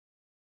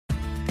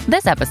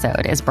This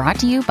episode is brought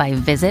to you by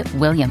Visit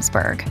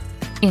Williamsburg.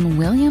 In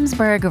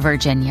Williamsburg,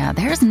 Virginia,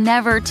 there's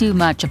never too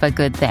much of a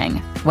good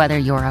thing. Whether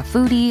you're a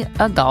foodie,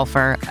 a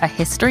golfer, a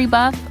history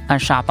buff, a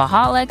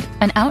shopaholic,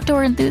 an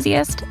outdoor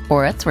enthusiast,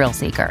 or a thrill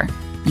seeker,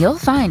 you'll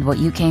find what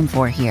you came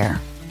for here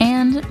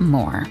and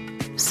more.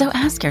 So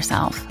ask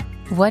yourself,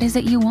 what is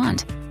it you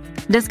want?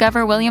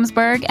 Discover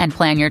Williamsburg and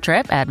plan your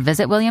trip at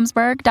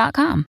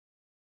visitwilliamsburg.com.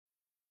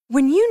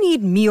 When you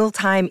need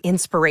mealtime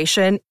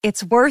inspiration,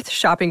 it's worth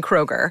shopping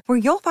Kroger, where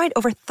you'll find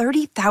over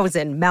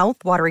 30,000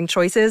 mouth-watering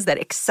choices that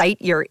excite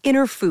your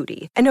inner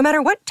foodie. And no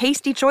matter what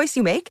tasty choice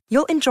you make,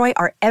 you'll enjoy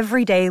our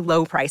everyday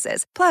low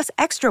prices, plus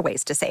extra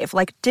ways to save,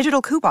 like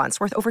digital coupons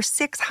worth over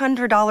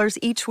 $600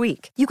 each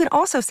week. You can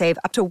also save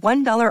up to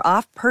 $1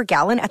 off per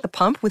gallon at the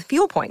pump with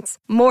fuel points.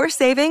 More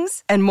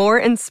savings and more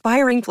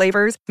inspiring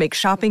flavors make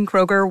shopping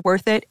Kroger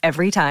worth it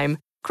every time.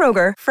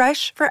 Kroger,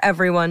 fresh for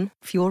everyone.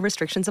 Fuel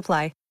restrictions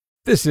apply.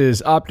 This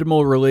is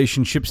Optimal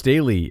Relationships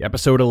Daily,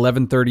 episode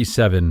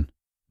 1137,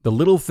 The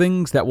Little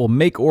Things That Will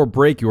Make or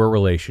Break Your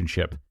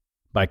Relationship,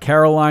 by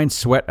Caroline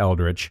Sweat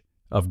Eldridge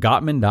of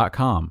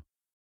Gottman.com.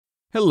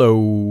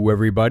 Hello,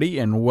 everybody,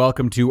 and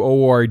welcome to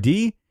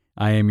ORD.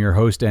 I am your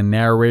host and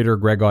narrator,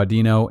 Greg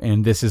Audino,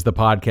 and this is the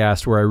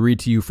podcast where I read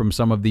to you from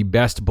some of the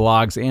best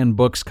blogs and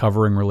books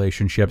covering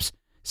relationships,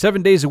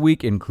 7 days a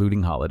week,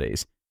 including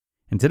holidays.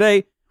 And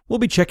today, we'll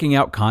be checking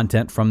out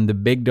content from the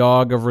big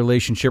dog of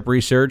relationship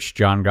research,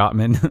 John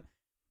Gottman.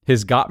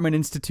 His Gottman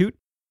Institute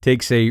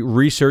takes a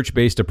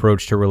research-based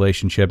approach to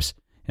relationships,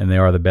 and they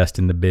are the best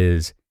in the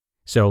biz.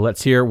 So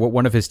let's hear what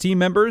one of his team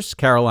members,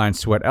 Caroline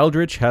Sweat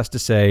Eldridge, has to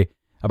say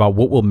about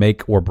what will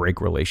make or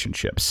break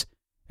relationships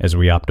as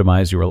we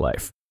optimize your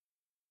life.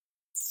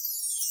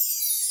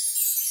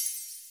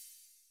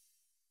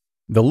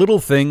 The Little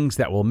Things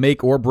That Will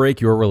Make or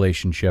Break Your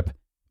Relationship,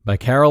 by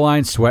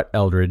Caroline Sweat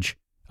Eldridge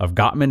of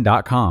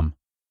Gottman.com.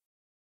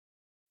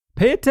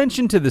 Pay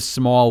attention to the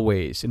small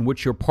ways in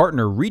which your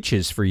partner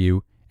reaches for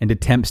you and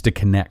attempts to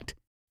connect.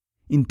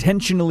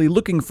 Intentionally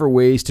looking for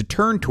ways to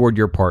turn toward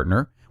your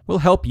partner will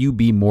help you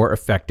be more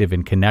effective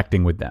in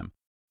connecting with them.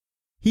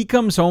 He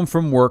comes home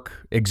from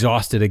work,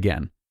 exhausted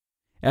again.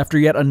 After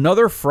yet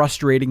another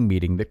frustrating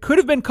meeting that could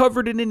have been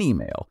covered in an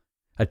email,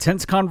 a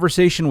tense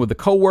conversation with a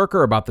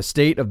coworker about the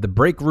state of the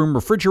break room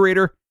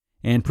refrigerator,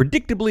 and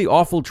predictably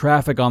awful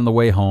traffic on the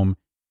way home,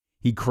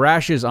 he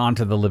crashes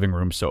onto the living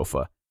room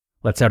sofa,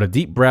 lets out a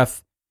deep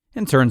breath,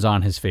 and turns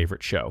on his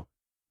favorite show.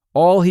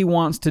 All he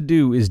wants to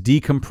do is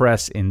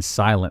decompress in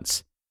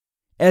silence.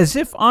 As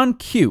if on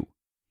cue,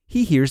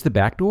 he hears the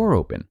back door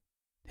open.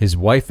 His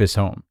wife is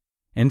home,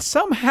 and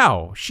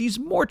somehow she's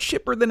more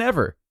chipper than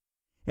ever.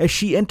 As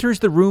she enters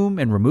the room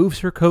and removes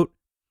her coat,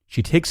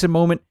 she takes a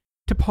moment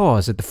to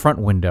pause at the front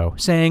window,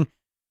 saying,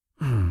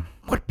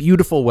 "What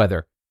beautiful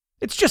weather.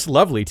 It's just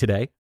lovely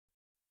today."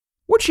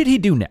 What should he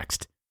do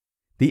next?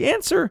 The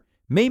answer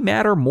may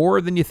matter more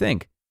than you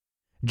think.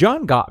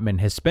 John Gottman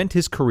has spent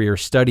his career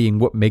studying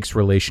what makes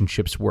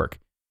relationships work,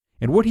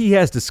 and what he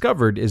has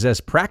discovered is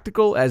as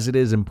practical as it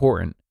is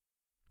important.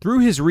 Through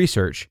his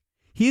research,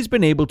 he has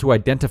been able to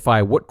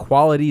identify what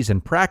qualities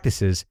and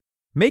practices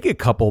make a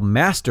couple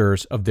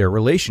masters of their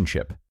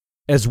relationship,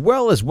 as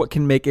well as what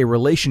can make a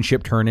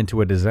relationship turn into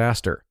a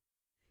disaster.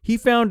 He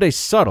found a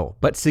subtle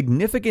but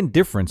significant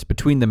difference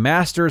between the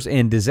masters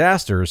and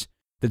disasters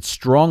that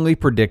strongly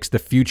predicts the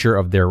future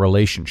of their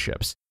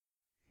relationships.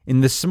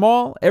 In the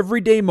small,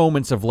 everyday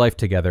moments of life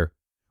together,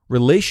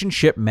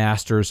 relationship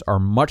masters are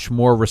much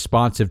more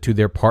responsive to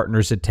their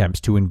partner's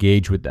attempts to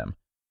engage with them.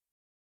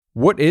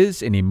 What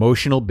is an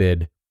emotional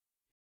bid?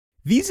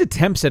 These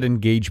attempts at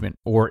engagement,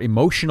 or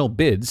emotional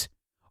bids,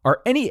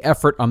 are any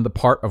effort on the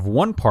part of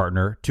one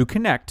partner to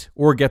connect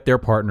or get their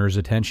partner's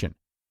attention.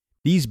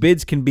 These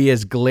bids can be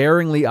as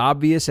glaringly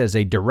obvious as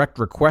a direct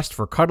request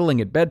for cuddling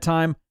at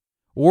bedtime,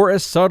 or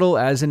as subtle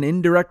as an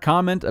indirect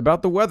comment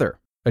about the weather,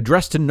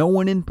 addressed to no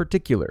one in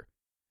particular.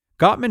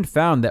 Gottman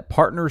found that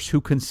partners who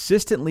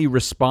consistently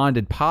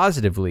responded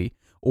positively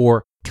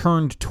or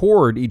turned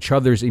toward each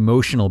other's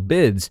emotional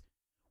bids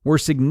were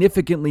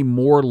significantly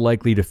more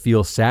likely to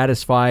feel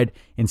satisfied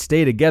and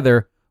stay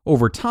together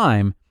over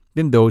time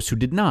than those who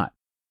did not.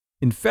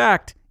 In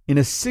fact, in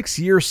a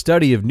 6-year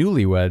study of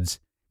newlyweds,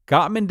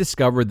 Gottman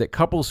discovered that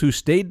couples who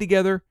stayed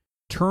together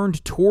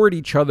turned toward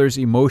each other's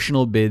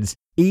emotional bids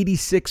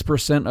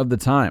 86% of the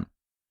time,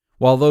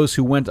 while those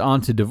who went on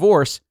to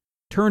divorce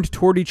turned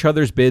toward each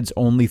other's bids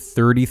only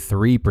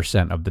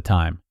 33% of the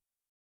time.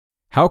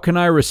 How can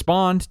I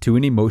respond to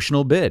an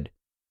emotional bid?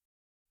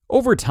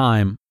 Over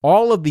time,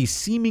 all of these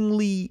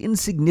seemingly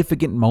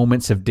insignificant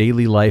moments of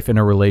daily life in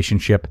a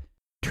relationship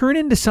turn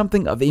into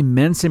something of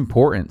immense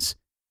importance.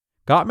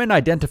 Gottman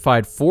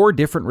identified 4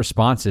 different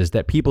responses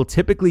that people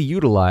typically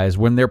utilize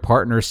when their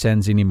partner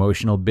sends an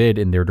emotional bid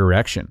in their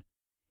direction.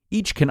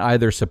 Each can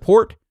either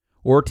support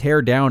or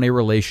tear down a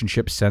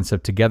relationship's sense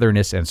of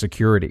togetherness and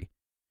security.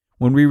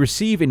 When we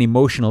receive an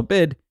emotional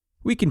bid,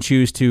 we can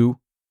choose to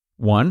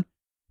 1.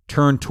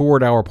 Turn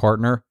toward our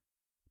partner.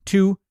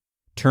 2.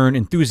 Turn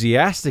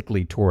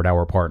enthusiastically toward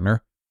our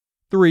partner.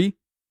 3.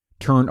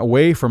 turn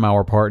away from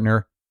our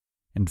partner,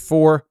 and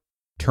 4,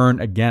 turn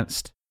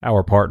against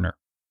our partner.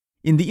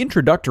 In the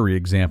introductory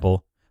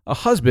example, a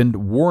husband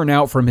worn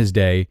out from his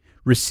day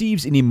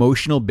receives an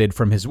emotional bid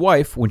from his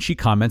wife when she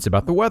comments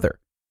about the weather.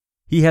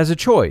 He has a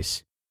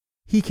choice.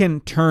 He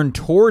can turn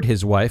toward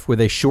his wife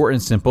with a short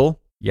and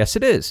simple, "Yes,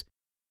 it is,"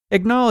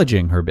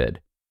 acknowledging her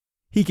bid.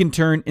 He can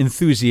turn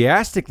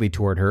enthusiastically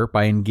toward her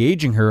by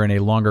engaging her in a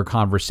longer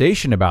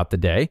conversation about the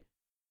day,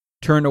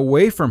 turn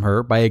away from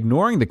her by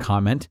ignoring the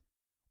comment,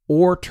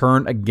 or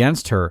turn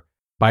against her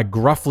by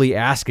gruffly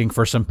asking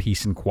for some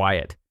peace and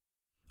quiet.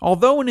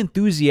 Although an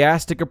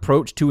enthusiastic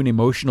approach to an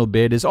emotional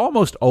bid is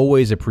almost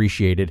always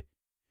appreciated,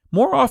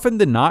 more often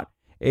than not,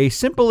 a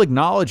simple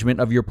acknowledgement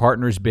of your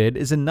partner's bid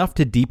is enough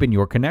to deepen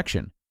your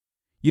connection.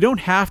 You don't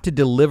have to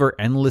deliver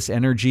endless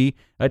energy,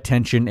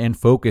 attention, and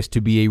focus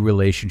to be a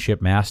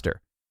relationship master.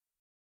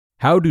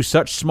 How do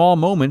such small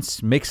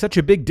moments make such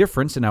a big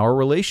difference in our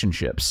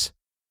relationships?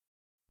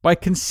 By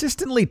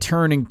consistently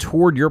turning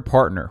toward your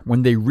partner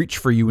when they reach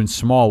for you in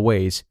small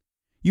ways,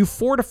 you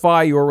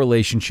fortify your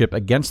relationship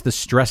against the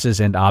stresses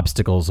and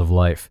obstacles of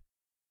life.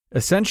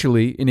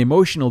 Essentially, an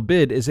emotional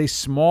bid is a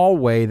small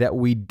way that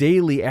we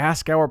daily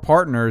ask our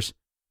partners,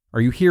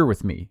 "Are you here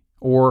with me?"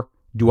 or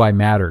 "Do I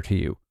matter to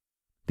you?"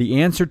 The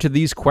answer to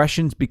these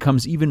questions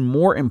becomes even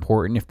more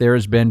important if there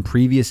has been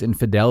previous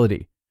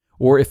infidelity,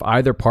 or if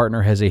either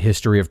partner has a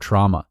history of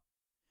trauma.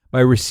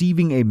 By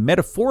receiving a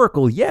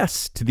metaphorical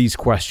yes to these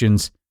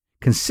questions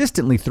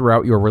consistently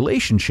throughout your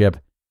relationship,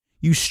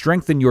 you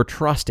strengthen your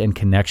trust and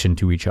connection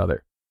to each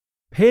other.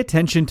 Pay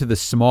attention to the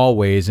small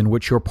ways in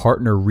which your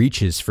partner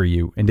reaches for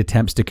you and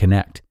attempts to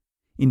connect.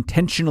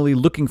 Intentionally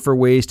looking for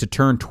ways to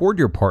turn toward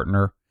your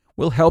partner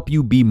will help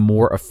you be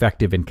more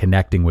effective in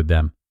connecting with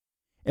them.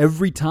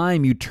 Every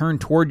time you turn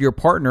toward your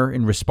partner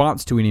in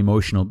response to an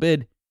emotional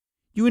bid,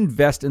 you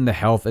invest in the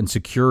health and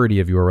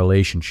security of your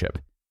relationship.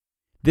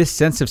 This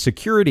sense of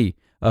security,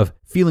 of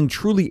feeling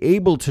truly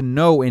able to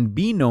know and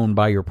be known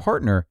by your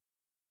partner,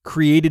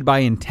 created by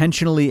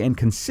intentionally and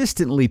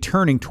consistently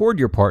turning toward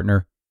your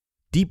partner,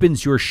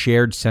 deepens your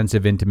shared sense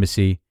of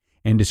intimacy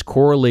and is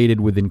correlated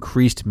with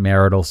increased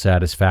marital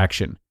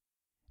satisfaction.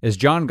 As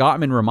John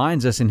Gottman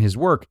reminds us in his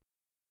work,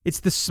 it's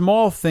the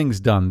small things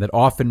done that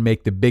often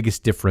make the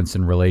biggest difference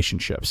in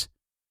relationships.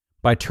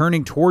 By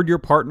turning toward your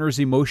partner's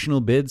emotional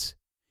bids,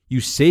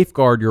 you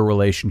safeguard your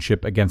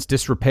relationship against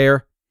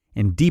disrepair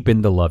and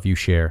deepen the love you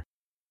share.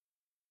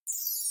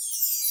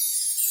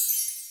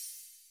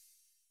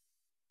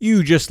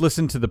 You just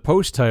listened to the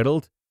post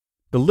titled,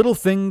 "The Little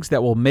Things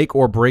That Will Make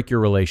or Break Your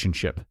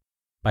Relationship"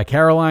 by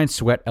Caroline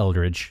Sweat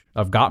Eldridge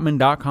of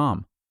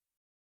Gottman.com.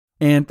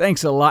 And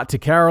thanks a lot to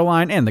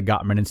Caroline and the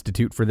Gottman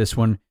Institute for this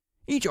one.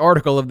 Each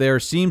article of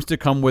theirs seems to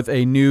come with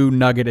a new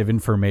nugget of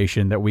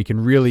information that we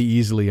can really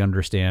easily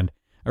understand.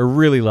 I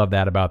really love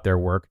that about their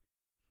work.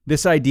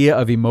 This idea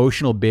of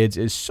emotional bids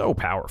is so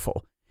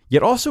powerful,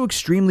 yet also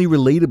extremely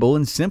relatable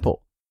and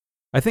simple.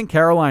 I think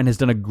Caroline has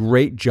done a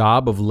great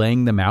job of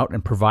laying them out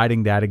and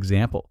providing that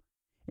example.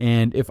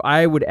 And if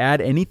I would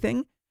add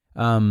anything,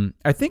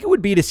 I think it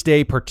would be to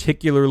stay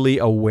particularly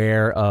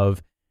aware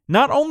of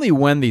not only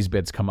when these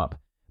bids come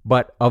up,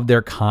 but of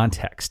their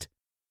context.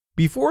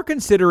 Before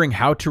considering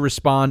how to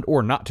respond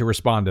or not to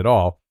respond at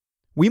all,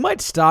 we might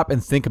stop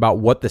and think about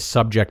what the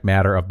subject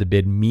matter of the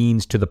bid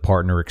means to the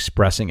partner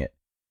expressing it.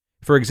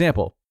 For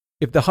example,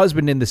 if the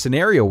husband in the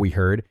scenario we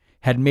heard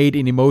had made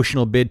an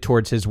emotional bid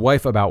towards his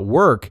wife about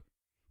work,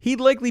 he'd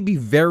likely be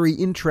very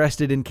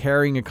interested in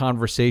carrying a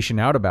conversation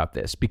out about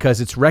this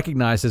because it's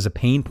recognized as a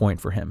pain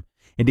point for him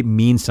and it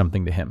means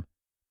something to him.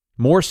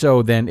 More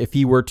so than if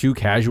he were to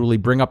casually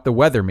bring up the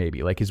weather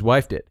maybe, like his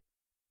wife did.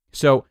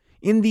 So,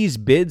 in these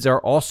bids are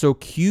also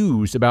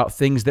cues about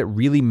things that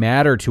really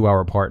matter to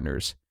our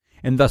partners,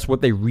 and thus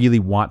what they really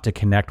want to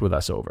connect with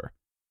us over.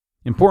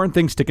 Important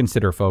things to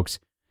consider, folks.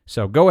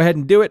 So go ahead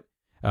and do it.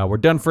 We're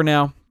done for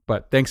now,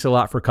 but thanks a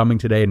lot for coming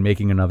today and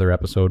making another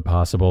episode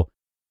possible.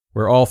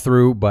 We're all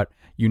through, but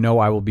you know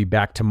I will be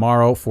back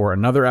tomorrow for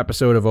another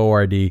episode of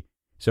ORD,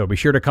 so be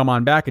sure to come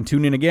on back and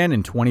tune in again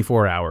in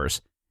 24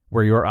 hours,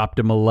 where your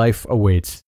optimal life awaits.